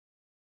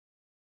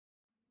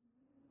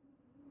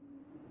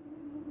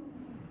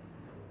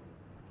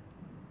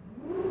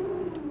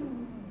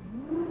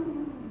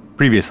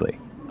Previously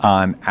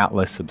on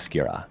Atlas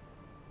Obscura.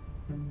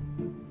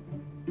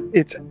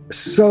 It's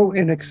so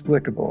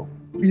inexplicable.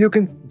 You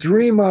can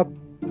dream up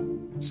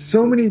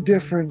so many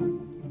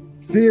different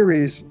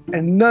theories,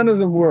 and none of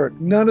them work.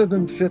 None of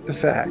them fit the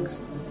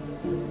facts.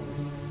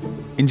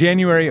 In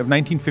January of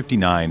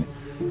 1959,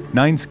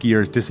 9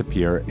 skiers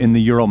disappear in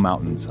the Ural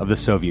Mountains of the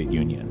Soviet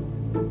Union.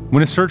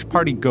 When a search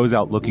party goes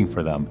out looking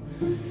for them,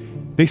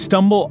 they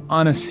stumble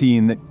on a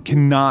scene that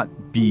cannot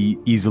be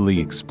easily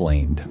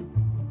explained.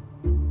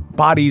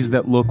 Bodies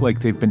that look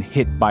like they've been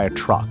hit by a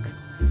truck,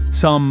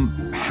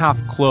 some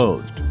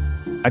half-clothed,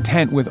 a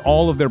tent with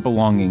all of their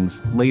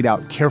belongings laid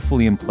out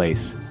carefully in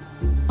place,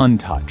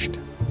 untouched.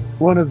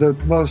 One of the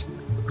most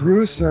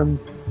gruesome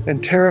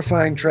and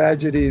terrifying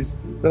tragedies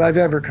that I've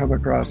ever come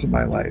across in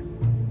my life.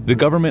 The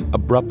government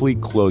abruptly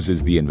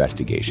closes the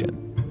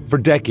investigation. For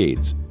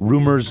decades,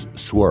 rumors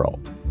swirl.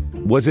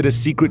 Was it a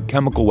secret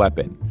chemical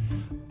weapon?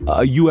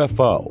 A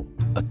UFO?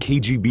 A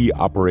KGB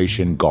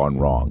operation gone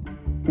wrong?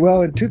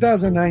 Well, in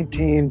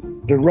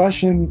 2019, the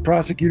Russian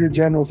Prosecutor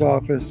General's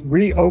office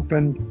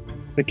reopened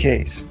the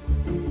case.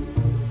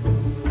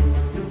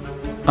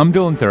 I'm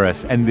Dylan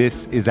Thuras, and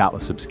this is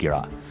Atlas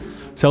Obscura,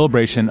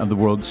 celebration of the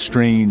world's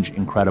strange,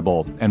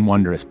 incredible, and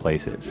wondrous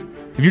places.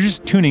 If you're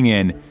just tuning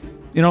in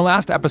our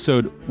last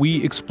episode,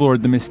 we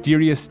explored the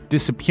mysterious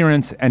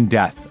disappearance and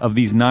death of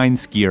these 9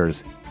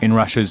 skiers in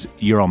Russia's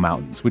Ural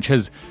Mountains, which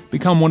has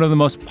become one of the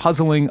most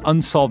puzzling,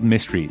 unsolved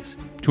mysteries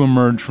to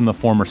emerge from the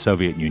former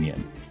Soviet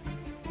Union.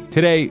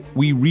 Today,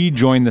 we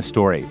rejoin the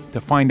story to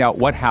find out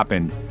what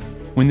happened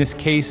when this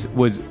case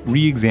was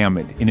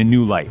re-examined in a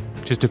new light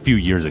just a few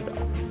years ago.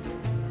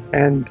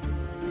 And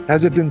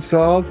has it been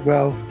solved?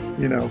 Well,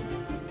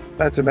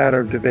 that's a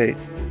matter of debate.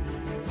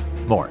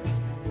 More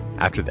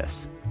after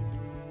this.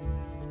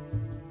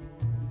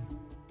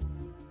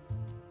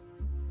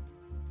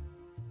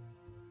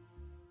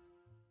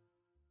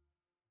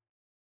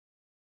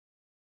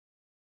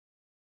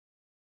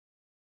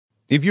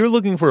 If you're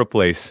looking for a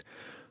place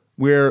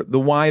where the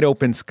wide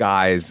open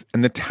skies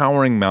and the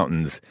towering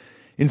mountains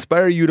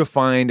inspire you to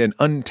find an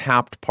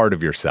untapped part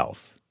of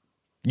yourself,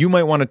 you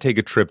might want to take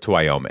a trip to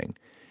Wyoming.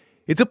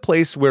 It's a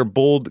place where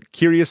bold,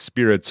 curious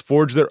spirits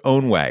forge their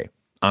own way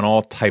on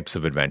all types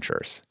of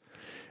adventures.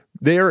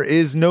 There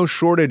is no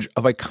shortage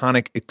of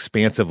iconic,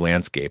 expansive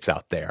landscapes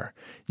out there.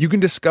 You can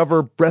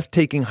discover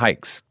breathtaking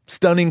hikes,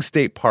 stunning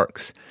state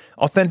parks,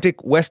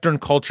 authentic Western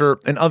culture,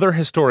 and other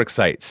historic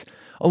sites,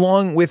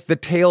 along with the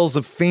tales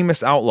of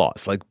famous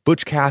outlaws like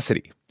Butch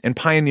Cassidy and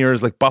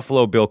pioneers like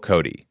Buffalo Bill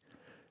Cody.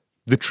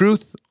 The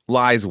truth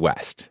lies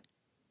west.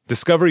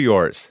 Discover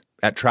yours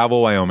at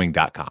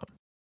travelwyoming.com.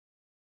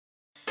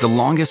 The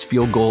longest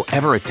field goal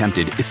ever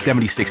attempted is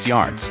 76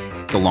 yards.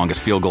 The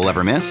longest field goal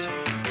ever missed?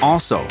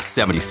 Also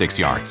 76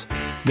 yards.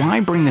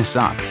 Why bring this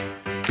up?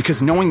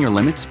 Because knowing your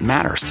limits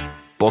matters,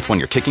 both when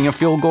you're kicking a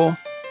field goal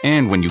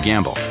and when you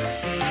gamble.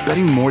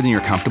 Betting more than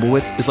you're comfortable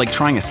with is like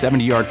trying a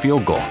 70-yard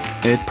field goal.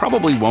 It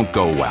probably won't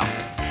go well.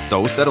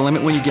 So set a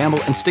limit when you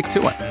gamble and stick to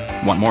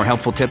it. Want more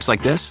helpful tips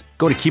like this?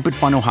 Go to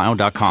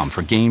keepitfunohio.com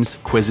for games,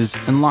 quizzes,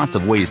 and lots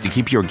of ways to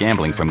keep your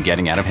gambling from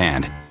getting out of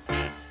hand.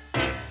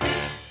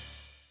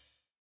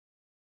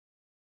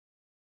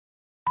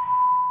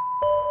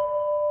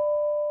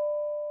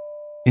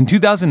 In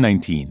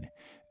 2019,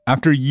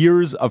 after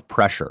years of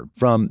pressure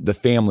from the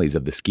families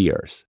of the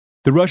skiers,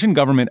 the Russian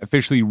government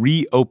officially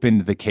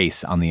reopened the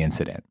case on the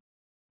incident.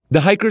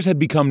 The hikers had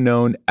become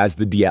known as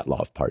the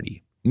Dyatlov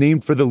Party,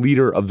 named for the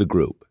leader of the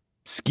group,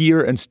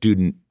 skier and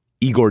student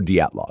Igor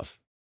Dyatlov.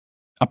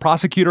 A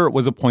prosecutor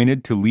was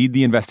appointed to lead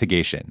the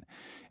investigation,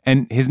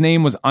 and his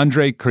name was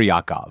Andrei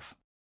Kryakov.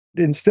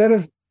 Instead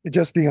of it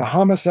just being a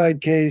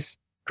homicide case,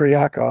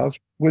 Kryakov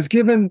was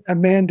given a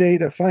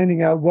mandate of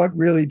finding out what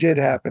really did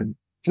happen.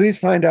 Please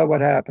find out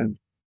what happened.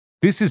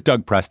 This is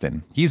Doug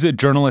Preston. He's a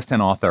journalist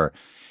and author.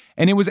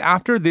 And it was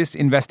after this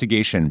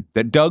investigation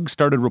that Doug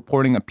started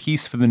reporting a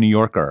piece for The New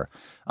Yorker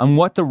on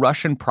what the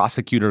Russian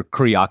prosecutor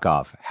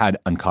Kryakov had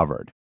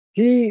uncovered.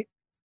 He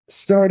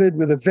started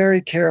with a very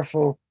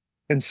careful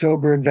and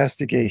sober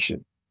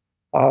investigation.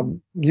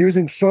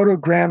 Using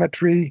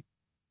photogrammetry,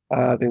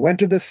 they went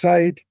to the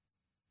site.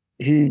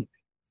 He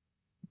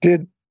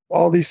did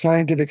all these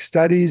scientific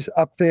studies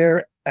up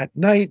there at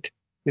night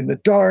in the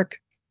dark,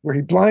 where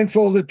he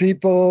blindfolded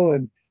people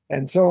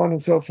and so on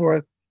and so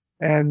forth.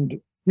 And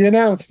he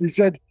announced, he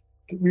said,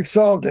 we've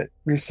solved it.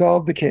 We've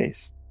solved the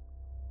case.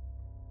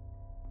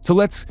 So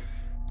let's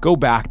go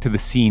back to the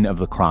scene of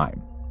the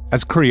crime,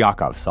 as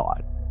Kryakov saw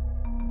it.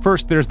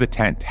 First, there's the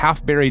tent,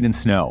 half buried in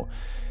snow.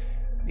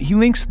 He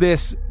links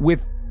this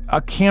with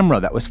a camera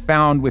that was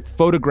found with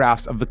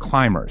photographs of the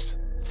climbers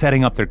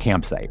setting up their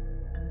campsite.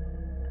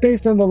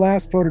 Based on the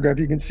last photograph,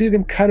 you can see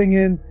them cutting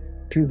in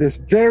to this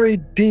very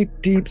deep,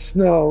 deep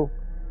snow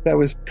that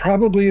was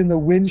probably in the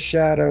wind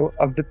shadow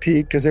of the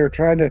peak because they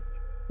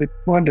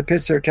wanted to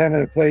pitch their tent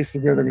in a place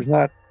where there was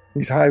not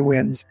these high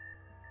winds.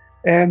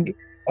 And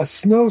a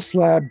snow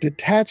slab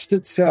detached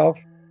itself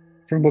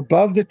from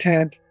above the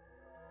tent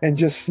and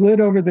just slid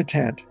over the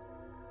tent.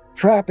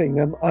 trapping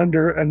them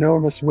under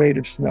enormous weight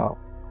of snow.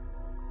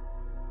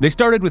 They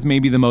started with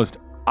maybe the most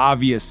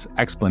obvious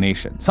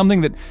explanation,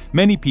 something that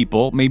many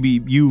people,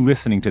 maybe you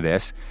listening to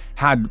this,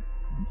 had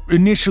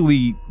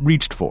initially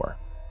reached for.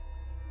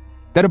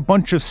 That a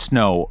bunch of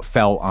snow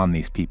fell on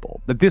these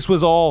people, that this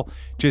was all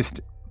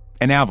just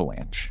an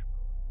avalanche.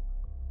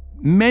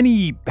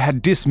 Many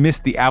had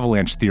dismissed the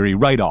avalanche theory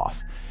right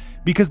off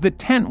because the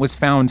tent was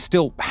found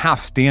still half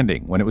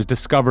standing when it was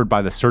discovered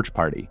by the search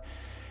party.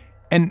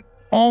 And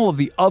all of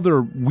the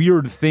other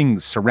weird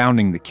things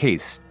surrounding the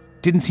case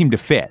didn't seem to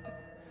fit.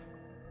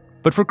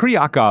 But for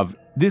Kryakov,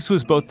 this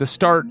was both the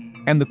start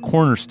and the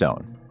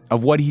cornerstone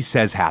of what he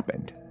says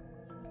happened.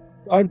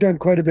 I've done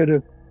quite a bit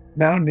of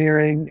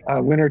mountaineering,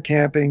 winter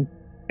camping,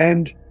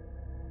 and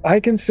I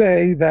can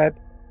say that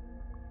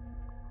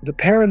the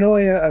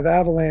paranoia of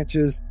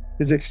avalanches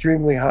is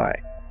extremely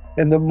high.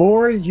 And the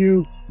more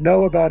you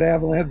know about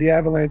the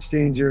avalanche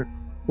danger,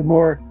 the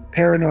more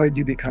paranoid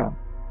you become.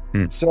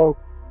 So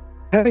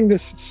having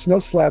this snow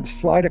slab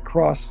slide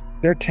across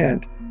their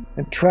tent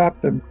and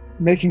trap them,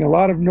 making a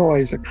lot of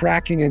noise, a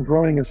cracking and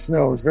groaning of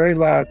snow, was very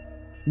loud,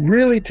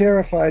 really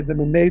terrified them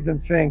and made them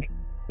think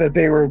that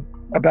they were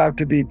about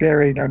to be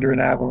buried under an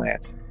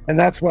avalanche. And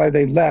that's why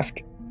they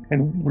left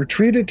and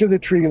retreated to the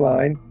tree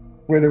line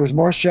where there was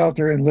more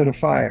shelter and lit a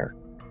fire.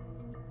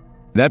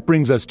 That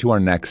brings us to our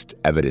next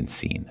evidence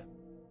scene.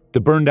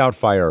 The burned out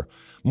fire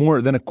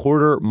more than a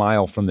quarter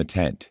mile from the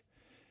tent,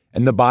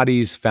 and the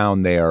bodies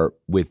found there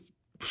with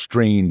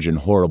strange and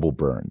horrible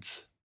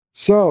burns.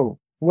 So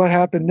what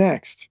happened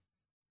next?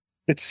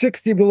 It's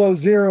 60 below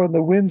zero and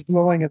the wind's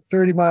blowing at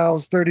 30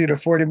 to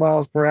 40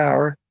 miles per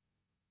hour.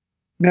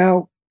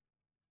 Now,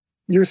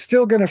 you're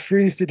still going to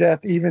freeze to death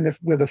even if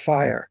with a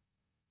fire.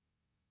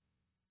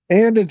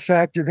 And in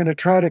fact, you're going to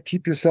try to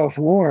keep yourself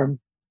warm.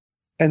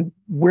 And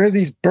where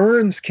these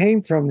burns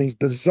came from, these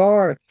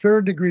bizarre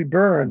third-degree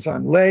burns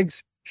on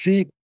legs,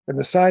 feet, and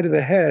the side of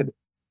the head,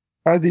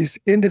 are these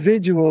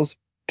individuals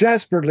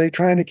desperately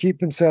trying to keep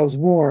themselves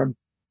warm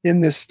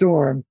in this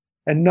storm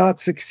and not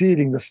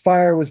succeeding. The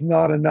fire was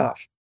not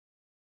enough.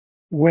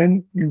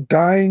 When you're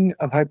dying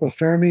of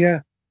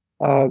hypothermia,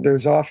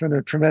 there's often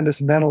a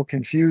tremendous mental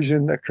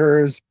confusion that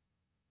occurs.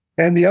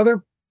 And the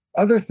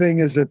other thing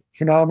is a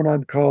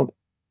phenomenon called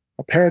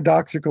a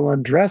paradoxical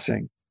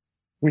undressing,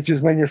 which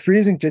is when you're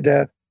freezing to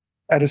death,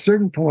 at a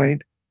certain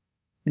point,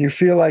 you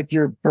feel like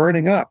you're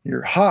burning up,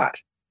 you're hot.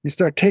 You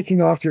start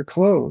taking off your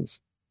clothes.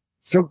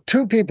 So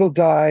 2 people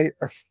die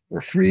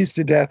or freeze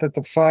to death at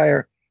the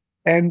fire,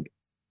 and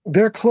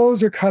their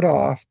clothes are cut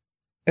off,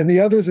 and the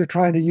others are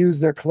trying to use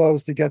their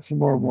clothes to get some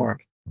more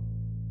warmth.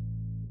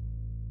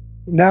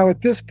 Now,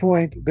 at this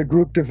point, the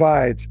group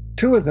divides.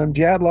 2 of them,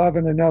 Dyatlov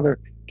and another,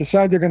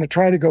 decide they're going to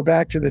try to go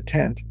back to the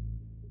tent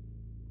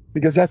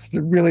because that's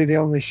really the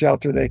only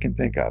shelter they can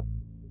think of.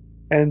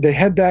 And they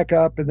head back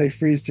up and they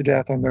freeze to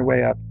death on their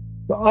way up.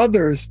 The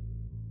others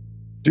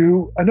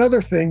do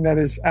another thing that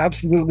is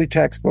absolutely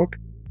textbook,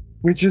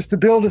 which is to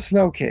build a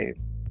snow cave.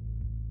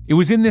 It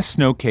was in this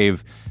snow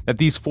cave that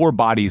these 4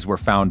 bodies were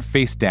found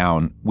face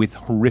down with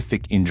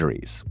horrific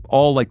injuries,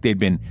 all like they'd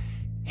been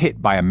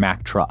hit by a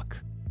Mack truck.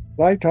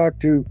 I talked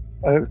to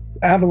an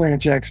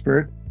avalanche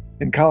expert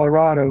in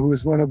Colorado who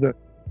is one of the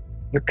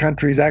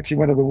country's, actually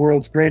one of the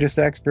world's greatest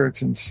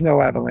experts in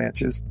snow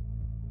avalanches.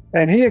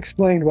 And he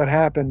explained what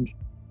happened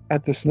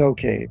at the snow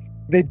cave.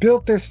 They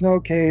built their snow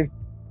cave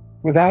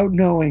without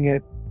knowing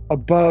it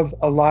above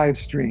a live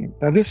stream.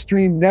 Now, this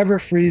stream never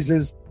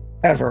freezes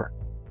ever,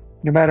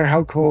 no matter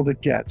how cold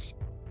it gets.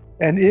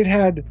 And it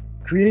had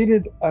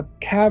created a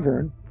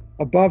cavern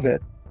above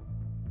it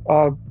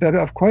that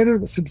of quite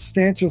a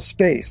substantial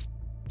space.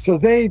 So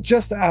they,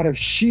 just out of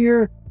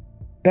sheer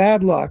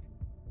bad luck,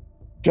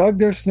 dug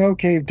their snow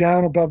cave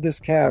down above this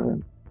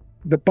cavern.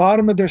 The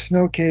bottom of their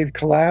snow cave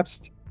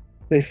collapsed.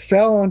 They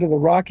fell onto the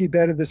rocky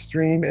bed of the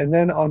stream, and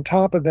then on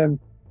top of them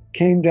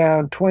came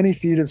down 20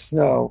 feet of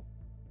snow,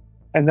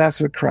 and that's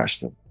what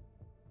crushed them.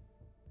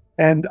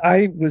 And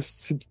I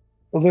was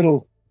a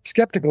little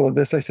skeptical of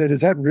this. I said,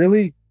 is that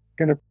really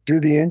going to do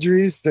the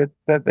injuries that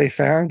they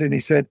found? And he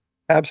said,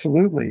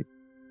 absolutely.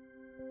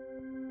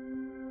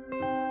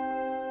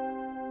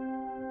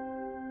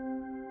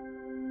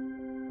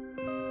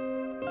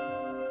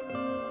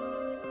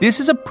 This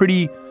is a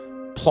pretty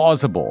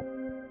plausible,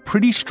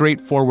 pretty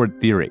straightforward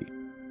theory.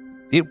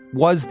 It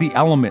was the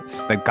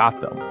elements that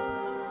got them.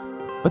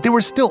 But there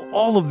were still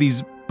all of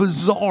these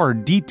bizarre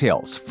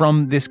details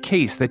from this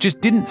case that just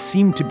didn't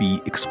seem to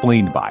be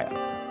explained by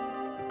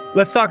it.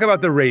 Let's talk about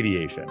the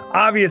radiation.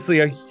 Obviously,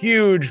 a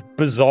huge,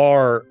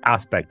 bizarre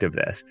aspect of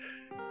this.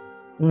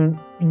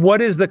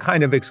 What is the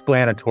kind of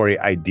explanatory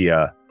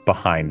idea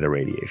behind the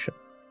radiation?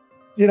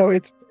 You know,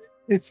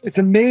 it's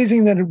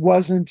amazing that it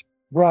wasn't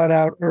brought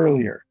out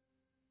earlier.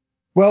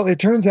 Well, it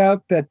turns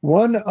out that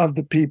one of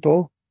the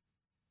people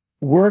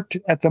worked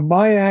at the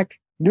Mayak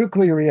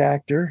nuclear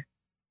reactor,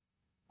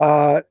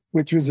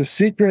 which was a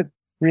secret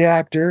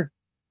reactor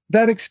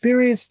that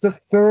experienced the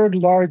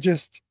 3rd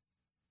largest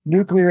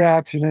nuclear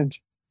accident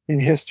in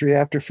history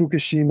after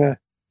Fukushima.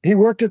 He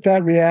worked at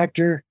that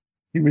reactor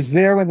He was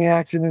there when the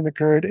accident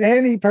occurred,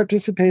 and he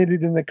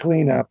participated in the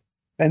cleanup.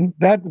 And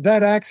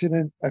that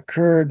accident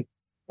occurred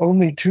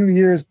only 2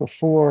 years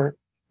before,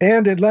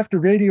 and it left a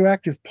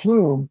radioactive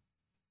plume,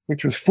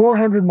 which was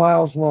 400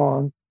 miles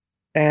long,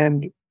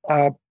 and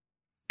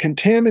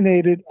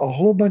contaminated a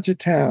whole bunch of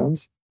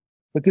towns.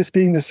 But this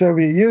being the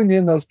Soviet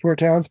Union, those poor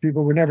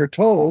townspeople were never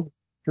told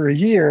for a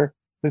year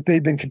that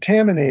they'd been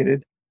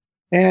contaminated.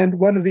 And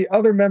one of the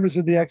other members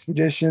of the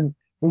expedition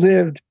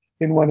lived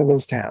in one of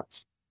those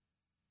towns.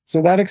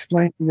 So that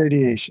explains the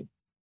radiation.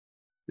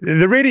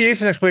 The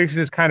radiation explanation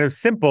is kind of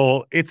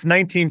simple. It's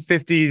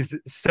 1950s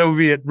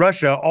Soviet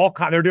Russia.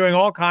 They're doing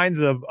all kinds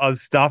of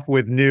stuff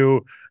with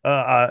new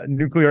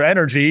nuclear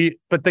energy.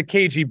 But the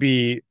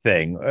KGB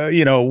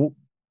thing,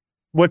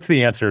 what's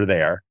the answer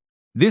there?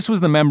 This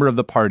was the member of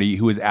the party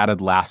who was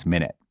added last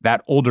minute,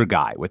 that older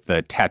guy with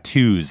the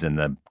tattoos and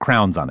the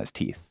crowns on his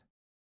teeth.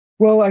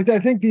 Well, I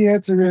think the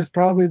answer is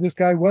probably this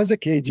guy was a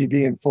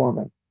KGB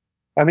informant.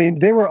 I mean,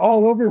 they were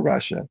all over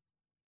Russia.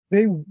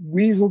 They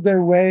weaseled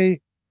their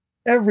way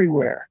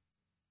everywhere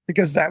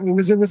because it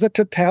was a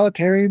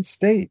totalitarian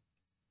state.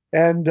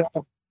 And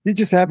he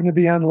just happened to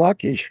be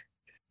unlucky.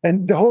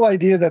 And the whole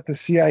idea that the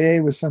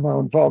CIA was somehow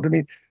involved, I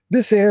mean,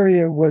 this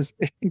area was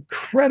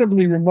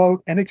incredibly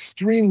remote and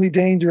extremely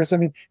dangerous. I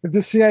mean, if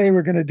the CIA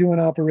were going to do an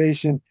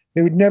operation,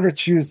 they would never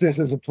choose this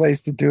as a place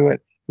to do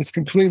it. It's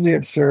completely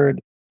absurd.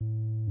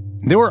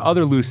 There were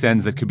other loose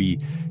ends that could be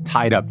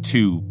tied up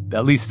too,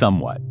 at least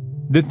somewhat.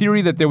 The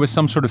theory that there was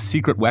some sort of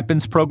secret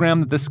weapons program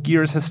that the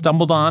skiers had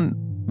stumbled on,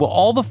 well,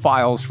 all the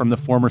files from the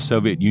former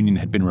Soviet Union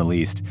had been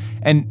released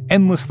and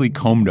endlessly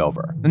combed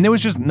over. And there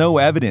was just no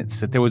evidence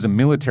that there was a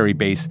military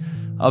base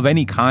of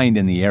any kind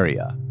in the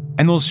area.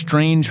 And those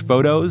strange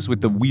photos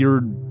with the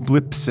weird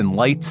blips and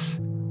lights,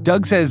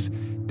 Doug says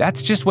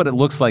that's just what it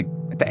looks like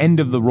at the end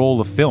of the roll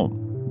of film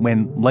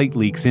when light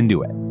leaks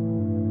into it.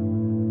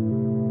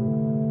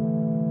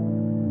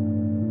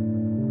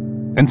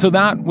 And so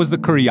that was the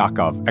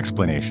Kuryakov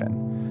explanation.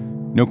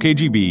 No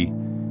KGB,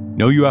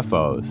 no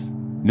UFOs,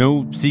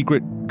 no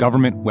secret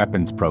government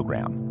weapons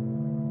program.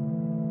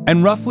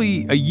 And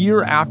roughly a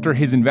year after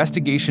his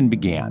investigation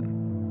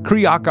began,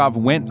 Kuryakov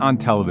went on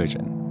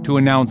television to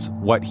announce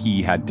what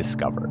he had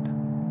discovered.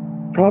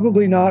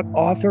 Probably not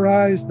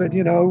authorized, but,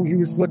 he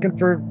was looking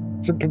for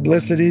some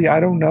publicity. I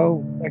don't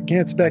know. I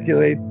can't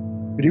speculate.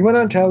 But he went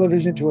on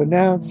television to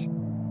announce,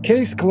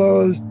 case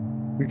closed,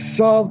 we've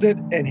solved it,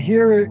 and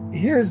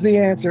here's the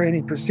answer. And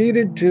he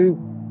proceeded to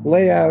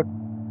lay out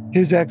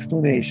his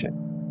explanation.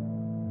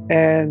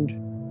 And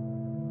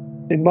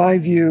in my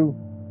view,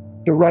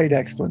 the right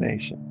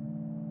explanation.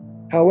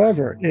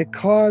 However, it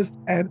caused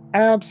an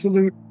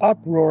absolute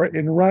uproar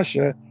in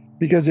Russia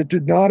because it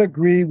did not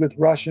agree with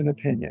Russian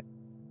opinion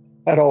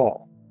at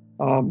all.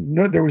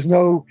 There was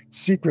no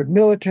secret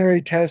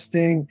military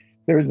testing.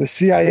 The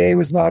CIA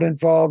was not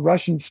involved.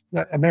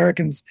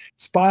 American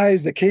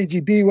spies, the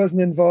KGB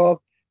wasn't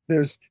involved.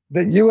 The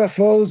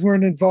UFOs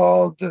weren't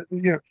involved.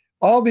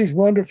 All these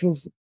wonderful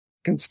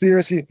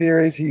conspiracy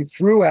theories he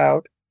threw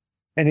out,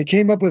 and he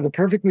came up with a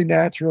perfectly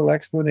natural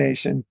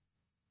explanation.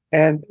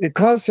 And it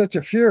caused such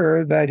a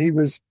furor that he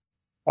was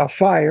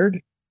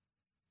fired.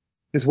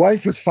 His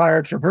wife was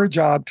fired from her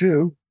job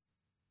too,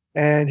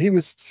 and he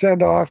was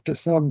sent off to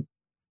some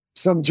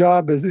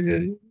job as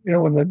in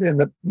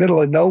the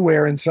middle of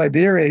nowhere in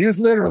Siberia. He was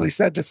literally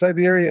sent to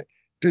Siberia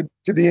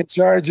to be in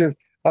charge of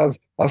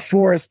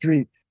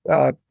forestry.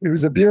 He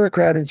was a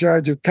bureaucrat in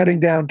charge of cutting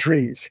down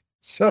trees.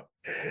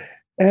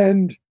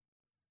 And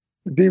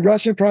the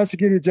Russian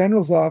Prosecutor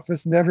General's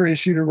office never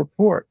issued a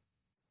report.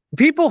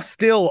 People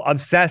still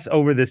obsess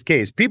over this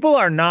case. People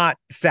are not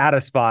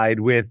satisfied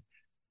with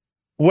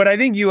what I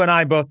think you and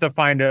I both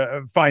find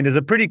as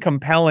a pretty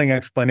compelling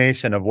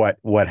explanation of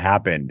what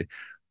happened.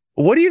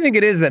 What do you think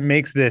it is that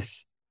makes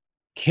this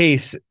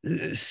case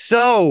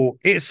so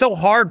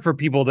hard for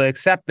people to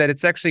accept that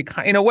it's actually,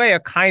 in a way, a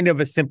kind of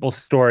a simple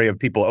story of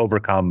people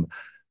overcome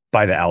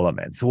by the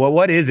elements? Well,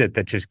 what is it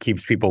that just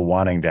keeps people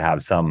wanting to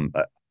have some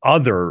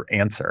other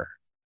answer?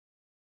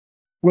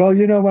 Well,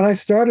 when I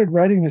started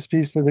writing this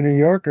piece for The New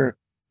Yorker,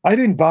 I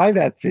didn't buy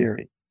that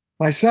theory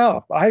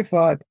myself. I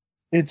thought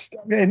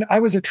and I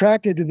was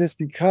attracted to this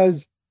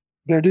because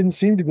there didn't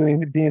seem to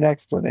be an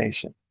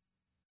explanation.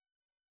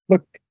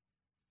 Look,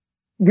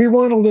 we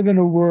want to live in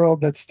a world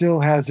that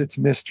still has its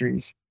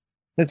mysteries,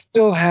 that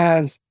still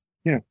has,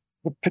 the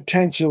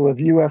potential of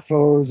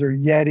UFOs or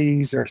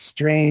Yetis or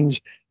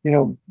strange,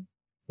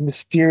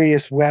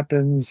 mysterious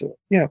weapons.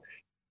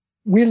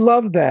 We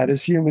love that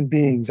as human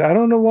beings. I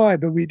don't know why,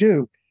 but we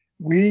do.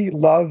 We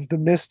love the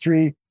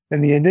mystery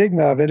and the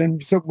enigma of it.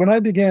 And so when I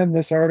began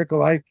this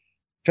article, I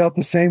felt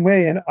the same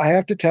way. And I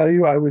have to tell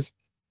you, I was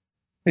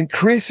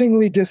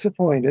increasingly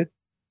disappointed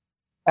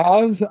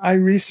as I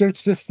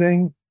researched this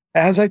thing,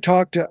 as I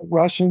talked to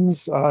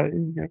Russians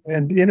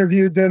and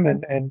interviewed them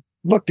and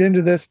looked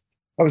into this.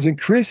 I was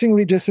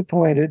increasingly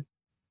disappointed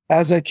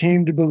as I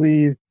came to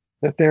believe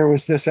that there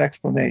was this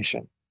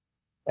explanation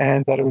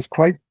and that it was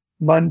quite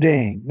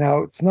mundane.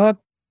 Now, it's not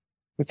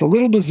It's a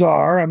little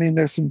bizarre. I mean,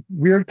 there's some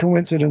weird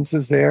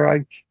coincidences there,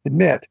 I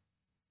admit,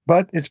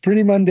 but it's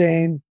pretty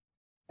mundane.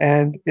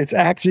 And it's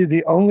actually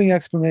the only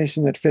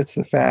explanation that fits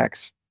the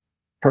facts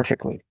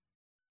perfectly.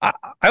 I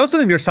also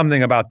think there's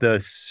something about the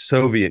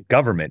Soviet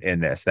government in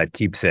this that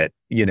keeps it,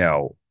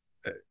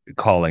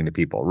 calling to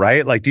people,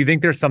 right? Like, do you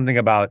think there's something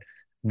about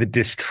the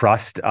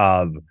distrust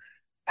of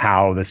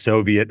how the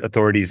Soviet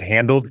authorities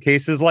handled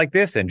cases like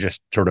this and just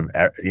sort of,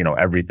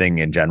 everything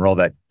in general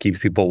that keeps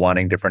people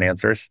wanting different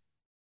answers?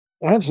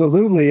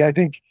 Absolutely. I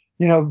think,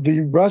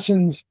 the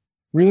Russians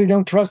really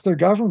don't trust their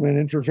government,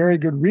 and for very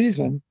good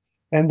reason.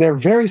 And they're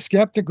very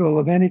skeptical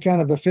of any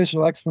kind of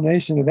official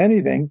explanation of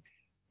anything.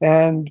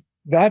 And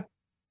that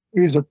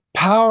is a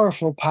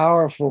powerful,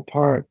 powerful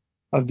part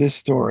of this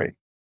story.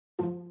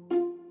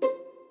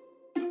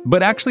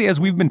 But actually, as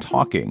we've been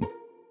talking,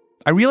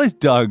 I realized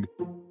Doug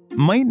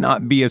might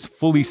not be as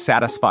fully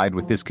satisfied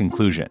with this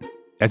conclusion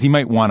as he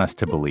might want us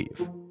to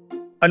believe.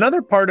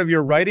 Another part of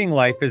your writing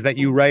life is that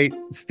you write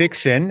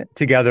fiction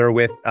together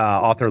with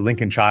author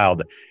Lincoln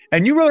Child.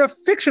 And you wrote a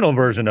fictional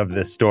version of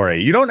this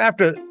story. You don't have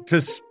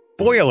to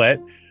spoil it.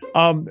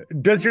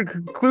 Does your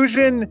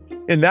conclusion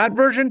in that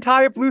version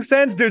tie up loose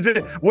ends?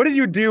 What did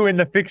you do in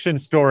the fiction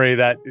story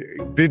that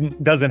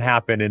doesn't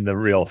happen in the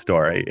real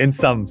story in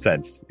some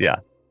sense? Yeah.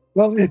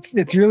 Well,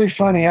 it's really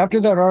funny.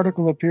 After that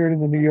article appeared in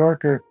the New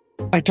Yorker,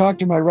 I talked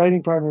to my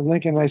writing partner,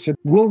 Lincoln, and I said,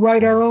 we'll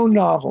write our own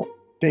novel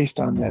based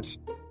on this.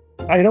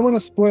 I don't want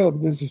to spoil it,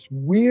 but there's this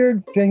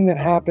weird thing that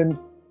happened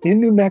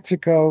in New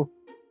Mexico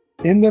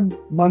in the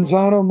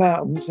Manzano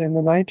Mountains in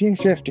the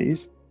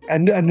 1950s,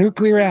 and a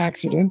nuclear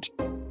accident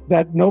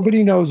that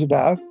nobody knows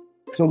about.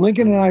 So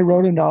Lincoln and I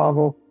wrote a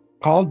novel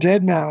called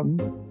Dead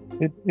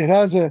Mountain. It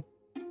has an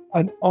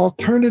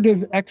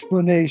alternative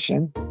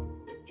explanation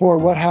for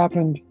what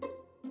happened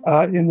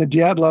in the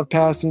Dyatlov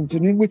Pass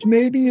incident, which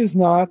maybe is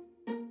not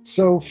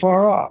so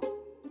far off.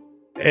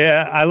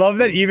 Yeah, I love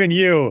that even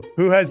you,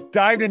 who has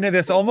dived into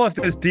this almost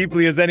as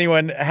deeply as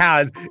anyone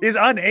has, is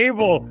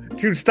unable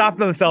to stop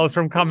themselves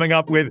from coming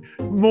up with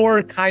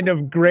more kind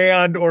of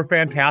grand or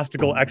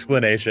fantastical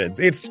explanations.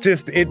 It's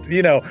just, I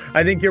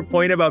think your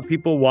point about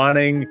people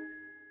wanting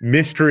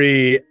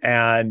mystery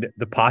and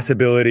the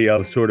possibility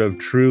of sort of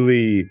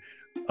truly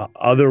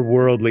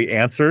otherworldly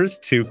answers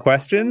to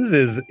questions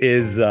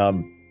is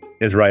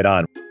right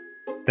on.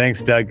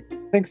 Thanks, Doug.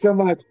 Thanks so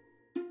much.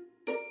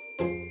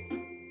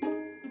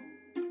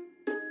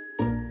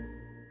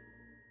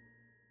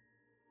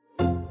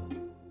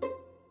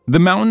 The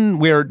mountain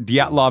where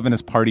Dyatlov and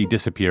his party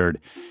disappeared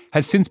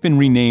has since been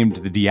renamed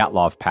the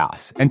Dyatlov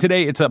Pass, and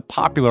today it's a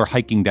popular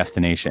hiking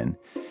destination.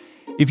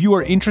 If you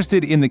are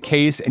interested in the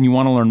case and you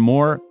want to learn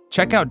more,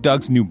 check out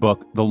Doug's new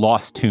book, The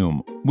Lost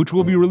Tomb, which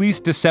will be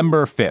released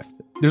December 5th.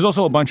 There's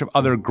also a bunch of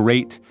other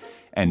great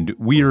and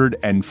weird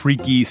and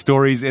freaky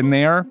stories in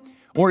there.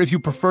 Or if you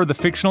prefer the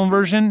fictional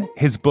version,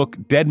 his book,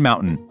 Dead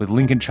Mountain with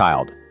Lincoln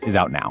Child, is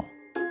out now.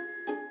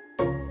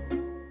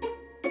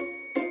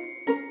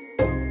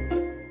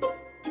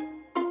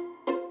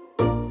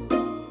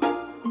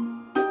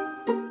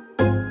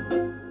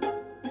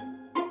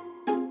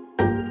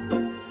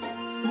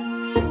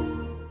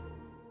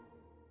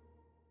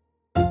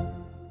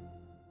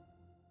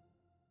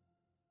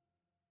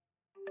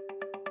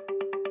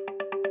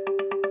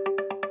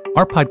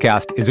 Our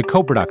podcast is a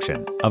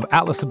co-production of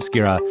Atlas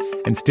Obscura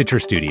and Stitcher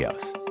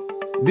Studios.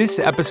 This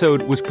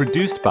episode was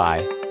produced by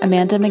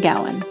Amanda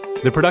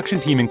McGowan. The production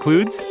team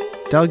includes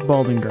Doug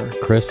Baldinger,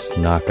 Chris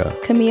Naka,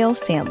 Camille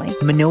Stanley,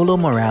 Manolo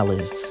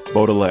Morales,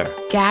 Baudelaire,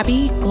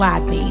 Gabby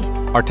Gladney.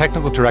 Our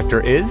technical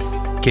director is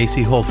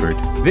Casey Holford.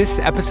 This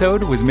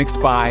episode was mixed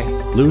by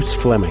Luce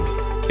Fleming.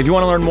 If you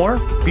want to learn more,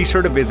 be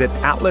sure to visit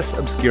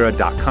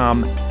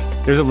atlasobscura.com.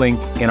 There's a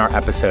link in our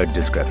episode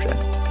description.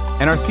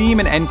 And our theme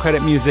and end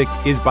credit music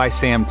is by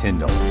Sam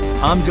Tyndall.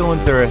 I'm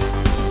Dylan Thuris,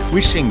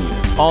 wishing you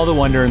all the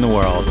wonder in the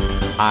world.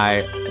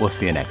 I will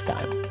see you next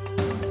time.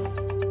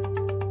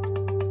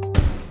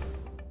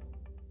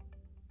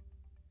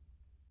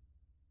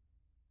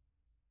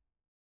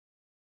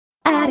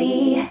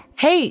 Addie.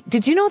 Hey,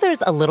 did you know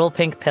there's a little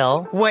pink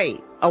pill?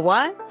 Wait, a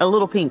what? A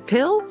little pink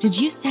pill? Did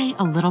you say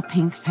a little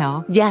pink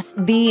pill? Yes,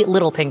 the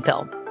little pink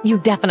pill. You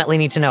definitely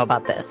need to know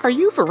about this. Are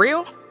you for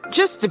real?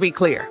 Just to be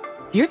clear,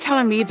 you're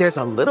telling me there's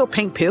a little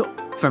pink pill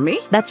for me?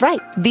 That's right,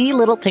 the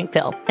little pink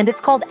pill. And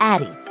it's called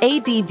Addyi,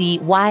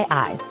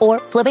 A-D-D-Y-I, or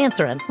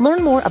flibanserin.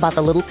 Learn more about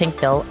the little pink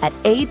pill at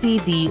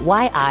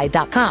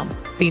addyi.com.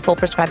 See full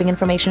prescribing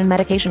information and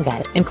medication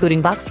guide,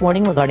 including boxed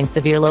warning regarding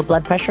severe low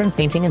blood pressure and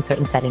fainting in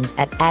certain settings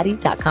at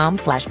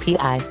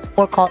addyi.com/PI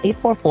or call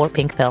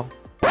 844-PINK-PILL.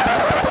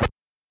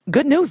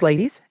 Good news,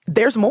 ladies.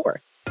 There's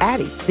more.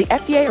 Addyi, the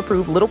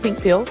FDA-approved little pink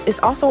pill,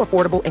 is also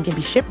affordable and can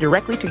be shipped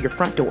directly to your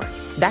front door.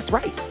 That's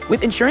right.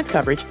 With insurance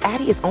coverage,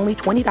 Addyi is only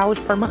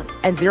 $20 per month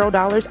and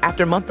 $0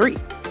 after month 3.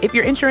 If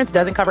your insurance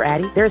doesn't cover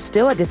Addyi, there is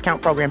still a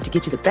discount program to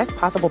get you the best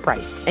possible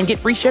price and get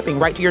free shipping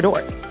right to your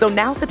door. So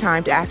now's the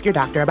time to ask your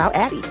doctor about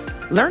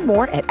Addyi. Learn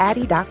more at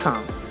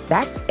addyi.com.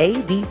 That's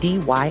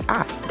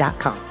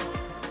ADDYI.com.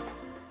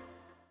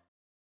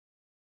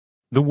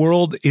 The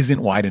world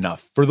isn't wide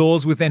enough for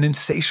those with an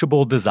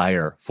insatiable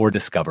desire for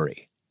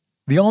discovery.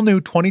 The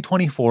all-new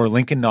 2024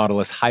 Lincoln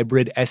Nautilus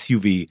Hybrid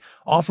SUV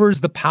offers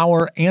the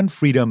power and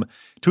freedom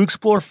to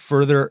explore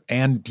further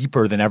and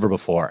deeper than ever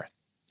before.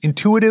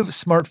 Intuitive,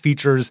 smart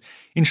features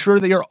ensure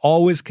that you're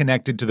always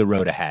connected to the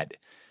road ahead.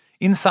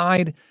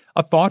 Inside,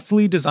 a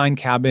thoughtfully designed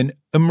cabin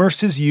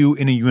immerses you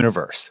in a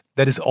universe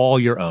that is all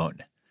your own.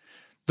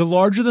 The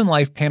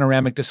larger-than-life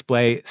panoramic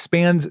display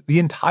spans the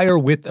entire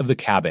width of the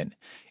cabin.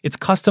 It's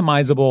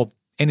customizable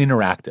and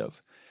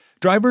interactive.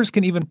 Drivers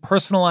can even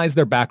personalize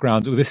their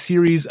backgrounds with a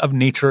series of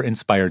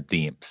nature-inspired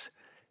themes.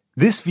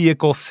 This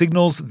vehicle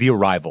signals the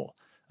arrival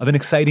of an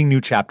exciting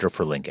new chapter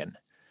for Lincoln.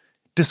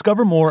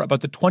 Discover more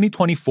about the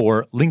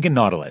 2024 Lincoln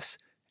Nautilus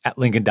at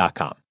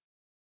Lincoln.com.